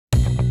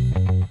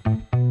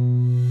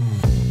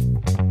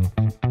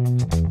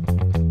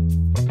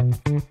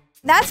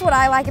That's what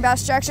I like about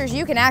structures.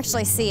 You can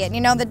actually see it.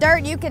 You know, the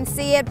dirt, you can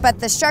see it, but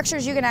the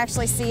structures, you can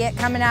actually see it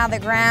coming out of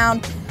the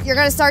ground. You're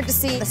gonna start to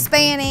see the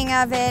spanning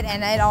of it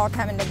and it all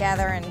coming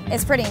together, and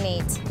it's pretty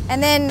neat.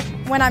 And then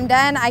when I'm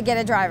done, I get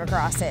to drive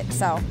across it.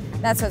 So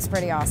that's what's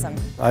pretty awesome.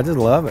 I just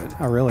love it.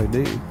 I really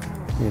do,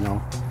 you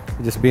know.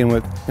 Just being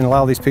with, and a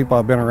lot of these people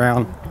I've been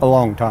around a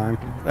long time,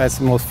 that's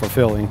the most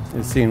fulfilling,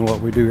 is seeing what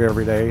we do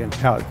every day and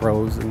how it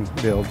grows and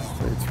builds.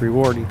 It's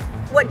rewarding.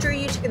 What drew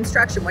you to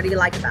construction? What do you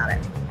like about it?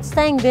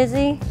 Staying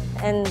busy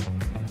and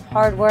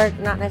hard work,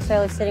 not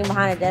necessarily sitting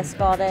behind a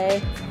desk all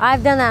day.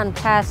 I've done that on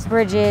past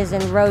bridges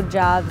and road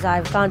jobs.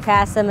 I've gone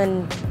past them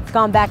and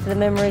gone back to the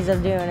memories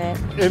of doing it.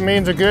 It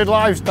means a good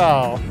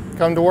lifestyle.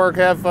 Come to work,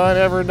 have fun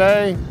every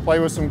day, play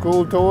with some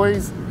cool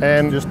toys,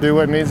 and just do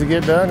what needs to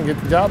get done and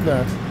get the job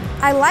done.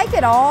 I like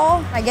it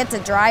all. I get to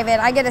drive it.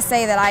 I get to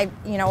say that I,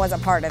 was a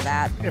part of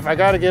that. If I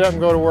got to get up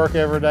and go to work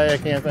every day, I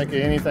can't think of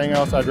anything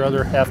else I'd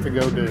rather have to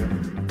go do.